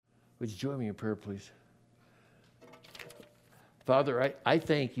Would you join me in prayer, please? Father, I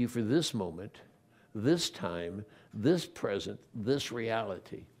thank you for this moment, this time, this present, this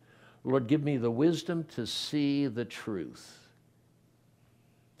reality. Lord, give me the wisdom to see the truth,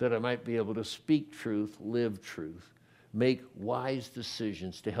 that I might be able to speak truth, live truth, make wise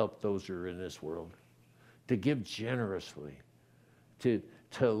decisions to help those who are in this world, to give generously, to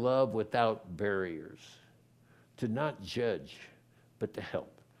love without barriers, to not judge, but to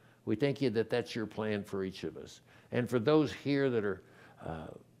help. We thank you that that's your plan for each of us. And for those here that are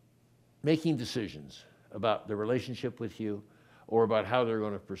making decisions about their relationship with you or about how they're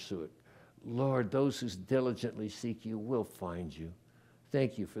going to pursue it, Lord, those who diligently seek you will find you.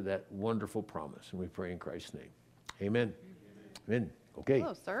 Thank you for that wonderful promise, and we pray in Christ's name. Amen. Amen. Okay.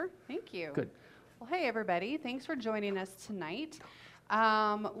 Hello, sir. Thank you. Good. Well, hey, everybody. Thanks for joining us tonight.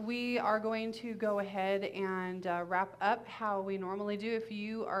 We are going to go ahead and wrap up how we normally do. If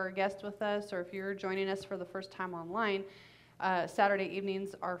you are a guest with us or if you're joining us for the first time online, Saturday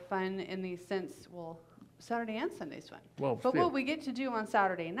evenings are fun in the sense, well, Saturday and Sunday's fun. Well, but what we get to do on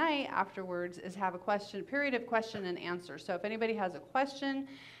Saturday night afterwards is have a period of question and answer. So if anybody has a question,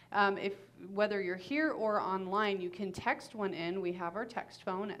 whether you're here or online, you can text one in. We have our text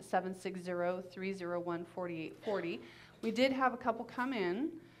phone at 760-301-4840. We did have a couple come in.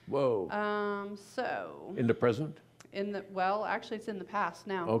 Whoa. So. In the present? Well, actually, it's in the past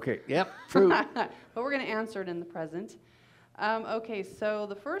now. Okay. Yep. True. But we're going to answer it in the present. Okay. So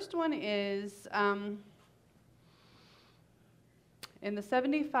the first one is in the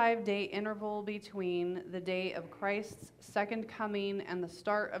 75-day interval between the day of Christ's second coming and the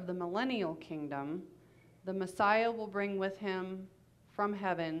start of the millennial kingdom, the Messiah will bring with him from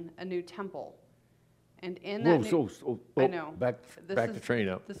heaven a new temple. And in that I know. Back the train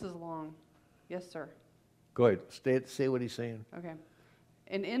up. This is long. Yes, sir. Go ahead. Say what he's saying. Okay.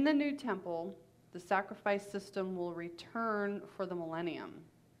 And in the new temple, the sacrifice system will return for the millennium.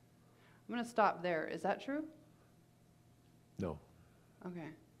 I'm going to stop there. Is that true? No. Okay.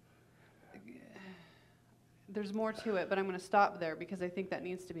 There's more to it, but I'm going to stop there because I think that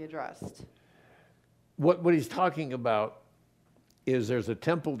needs to be addressed. What he's talking about is there's a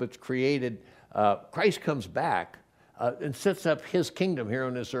temple that's created. Christ comes back and sets up his kingdom here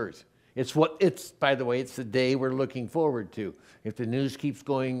on this earth. By the way, it's the day we're looking forward to. If the news keeps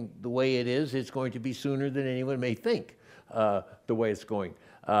going the way it is, it's going to be sooner than anyone may think the way it's going.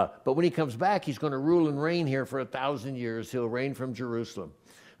 But when he comes back, he's going to rule and reign here for 1,000 years. He'll reign from Jerusalem.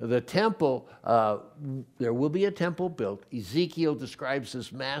 The temple, there will be a temple built. Ezekiel describes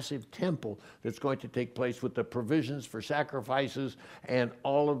this massive temple that's going to take place with the provisions for sacrifices and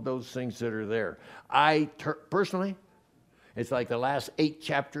all of those things that are there. Personally, it's like the last 8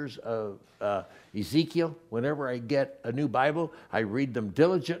 chapters of Ezekiel. Whenever I get a new Bible, I read them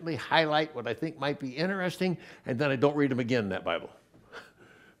diligently, highlight what I think might be interesting, and then I don't read them again in that Bible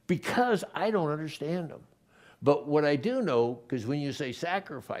because I don't understand them. But what I do know, because when you say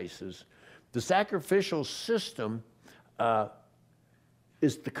sacrifices, the sacrificial system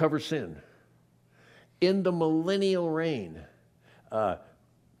is to cover sin. In the millennial reign,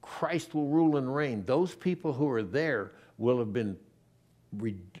 Christ will rule and reign. Those people who are there will have been,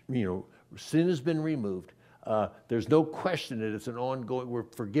 sin has been removed. There's no question that it's an ongoing, we're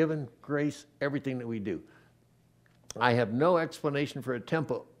forgiven, grace, everything that we do. I have no explanation for a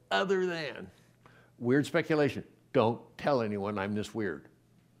temple other than weird speculation. Don't tell anyone I'm this weird.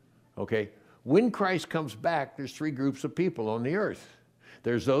 Okay? When Christ comes back, there's 3 groups of people on the earth.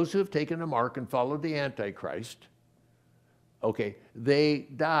 There's those who have taken a mark and followed the Antichrist. Okay? They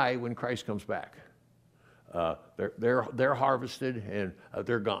die when Christ comes back. They're harvested and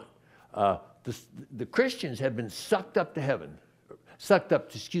they're gone. The Christians have been sucked up to heaven.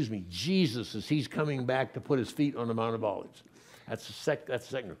 Jesus as he's coming back to put his feet on the Mount of Olives. That's the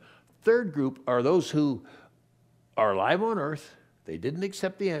second group. Third group are those who are alive on earth. They didn't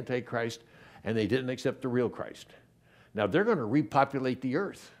accept the Antichrist, and they didn't accept the real Christ. Now, they're going to repopulate the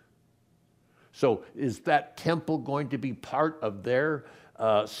earth. So is that temple going to be part of their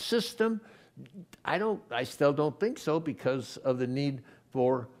system? I still don't think so because of the need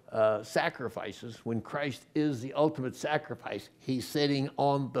for sacrifices. When Christ is the ultimate sacrifice, he's sitting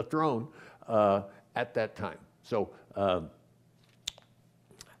on the throne at that time. So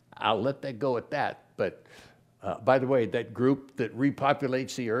I'll let that go at that. But by the way, that group that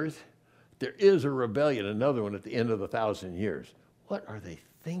repopulates the earth, there is a rebellion, another one at the end of 1,000 years. What are they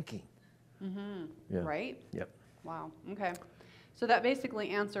thinking? Mm-hmm. Yeah. Right? Yep. Wow. Okay. So that basically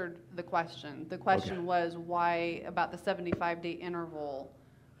answered the question. The question was why about the 75-day interval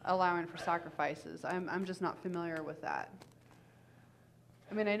allowing for sacrifices. I'm just not familiar with that.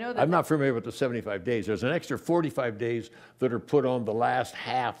 I mean, I know that. I'm not familiar with the 75 days. There's an extra 45 days that are put on the last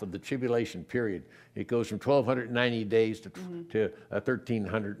half of the tribulation period. It goes from 1,290 days to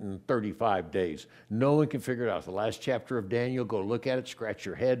 1,335 days. No one can figure it out. It's the last chapter of Daniel. Go look at it, scratch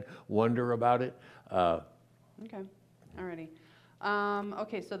your head, wonder about it. Okay, alrighty.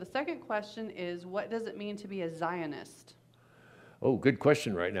 Okay, so the second question is, what does it mean to be a Zionist? Oh, good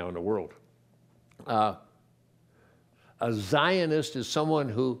question right now in the world. A Zionist is someone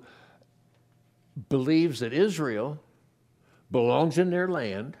who believes that Israel belongs in their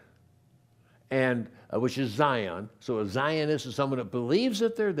land, and which is Zion. So a Zionist is someone that believes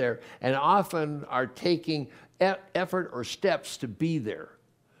that they're there and often are taking effort or steps to be there,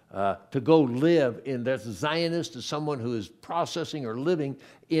 to go live in. That Zionist is someone who is processing or living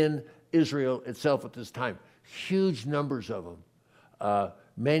in Israel itself at this time. Huge numbers of them.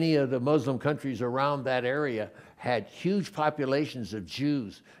 Many of the Muslim countries around that area had huge populations of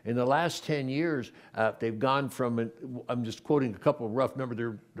Jews. In the last 10 years, they've gone from, I'm just quoting a couple of rough numbers,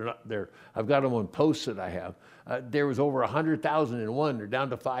 they're not there. I've got them on posts that I have. There was over 100,000 in one, they're down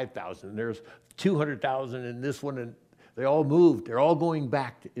to 5,000. There's 200,000 in this one, and they all moved. They're all going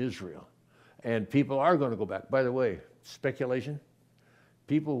back to Israel. And people are going to go back. By the way, speculation,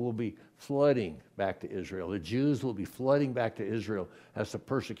 people will be flooding back to Israel. The Jews will be flooding back to Israel as the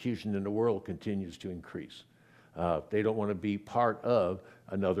persecution in the world continues to increase. They don't want to be part of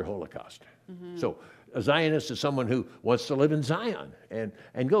another Holocaust. Mm-hmm. So a Zionist is someone who wants to live in Zion and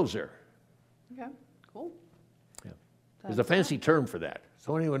goes there. Okay, cool. Yeah. There's a fancy term for that.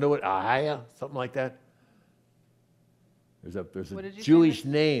 So anyone know what Ahaya, something like that? There's a Jewish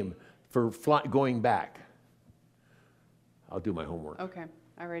name for going back. I'll do my homework. Okay,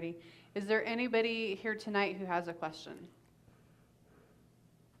 alrighty. Is there anybody here tonight who has a question?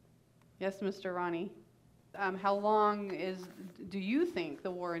 Yes, Mr. Ronnie. How long do you think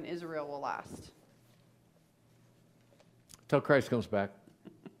the war in Israel will last? Till Christ comes back.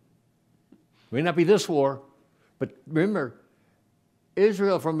 It may not be this war, but remember,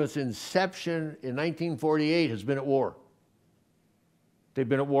 Israel from its inception in 1948 has been at war. They've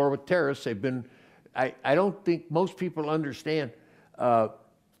been at war with terrorists. They've been, I don't think most people understand, the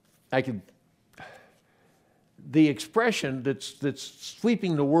expression that's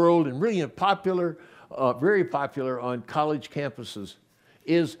sweeping the world and really popular, very popular on college campuses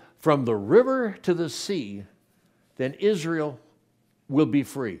is from the river to the sea, then Israel will be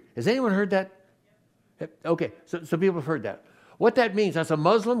free. Has anyone heard that? Okay, so people have heard that. What that means, that's a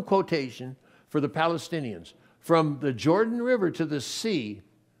Muslim quotation for the Palestinians. From the Jordan River to the sea,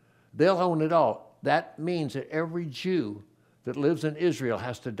 they'll own it all. That means that every Jew that lives in Israel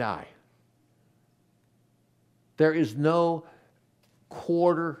has to die. There is no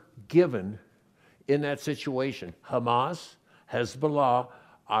quarter given in that situation. Hamas, Hezbollah,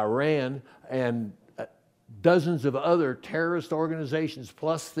 Iran, and dozens of other terrorist organizations,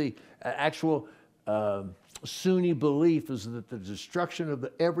 plus the actual Sunni belief is that the destruction of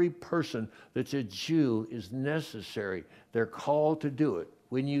every person that's a Jew is necessary. They're called to do it.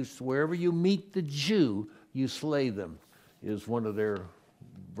 Wherever you meet the Jew, you slay them, is one of their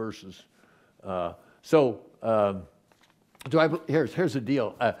verses. Here's the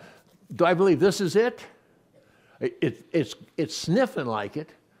deal. Do I believe this is it? It's sniffing like it,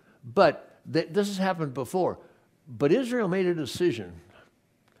 but this has happened before. But Israel made a decision.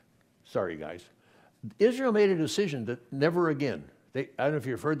 Sorry, guys. Israel made a decision that never again. I don't know if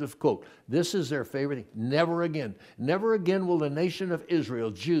you've heard this quote. This is their favorite thing. Never again. Never again will the nation of Israel,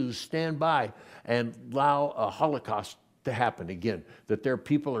 Jews, stand by and allow a Holocaust to happen again. That their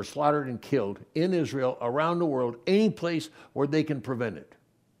people are slaughtered and killed in Israel, around the world, any place where they can prevent it.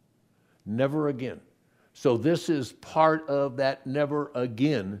 Never again. So this is part of that never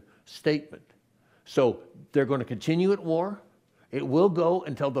again statement. So they're going to continue at war. It will go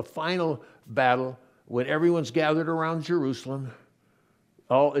until the final battle when everyone's gathered around Jerusalem.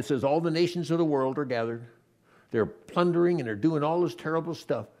 It says all the nations of the world are gathered. They're plundering and they're doing all this terrible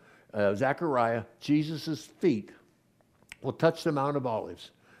stuff. Zechariah, Jesus' feet will touch the Mount of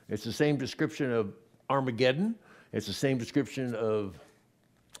Olives. It's the same description of Armageddon. It's the same description of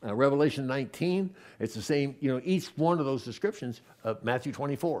Revelation 19. It's the same, each one of those descriptions of Matthew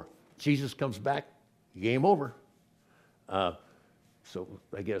 24. Jesus comes back, game over. So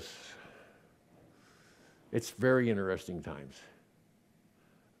I guess it's very interesting times.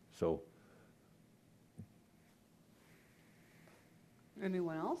 So.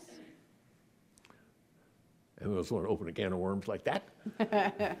 Anyone else? Anyone else want to open a can of worms like that?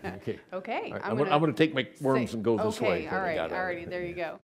 Okay. Okay. Right, I'm going to take my worms and go this way. Okay, all right, there you go.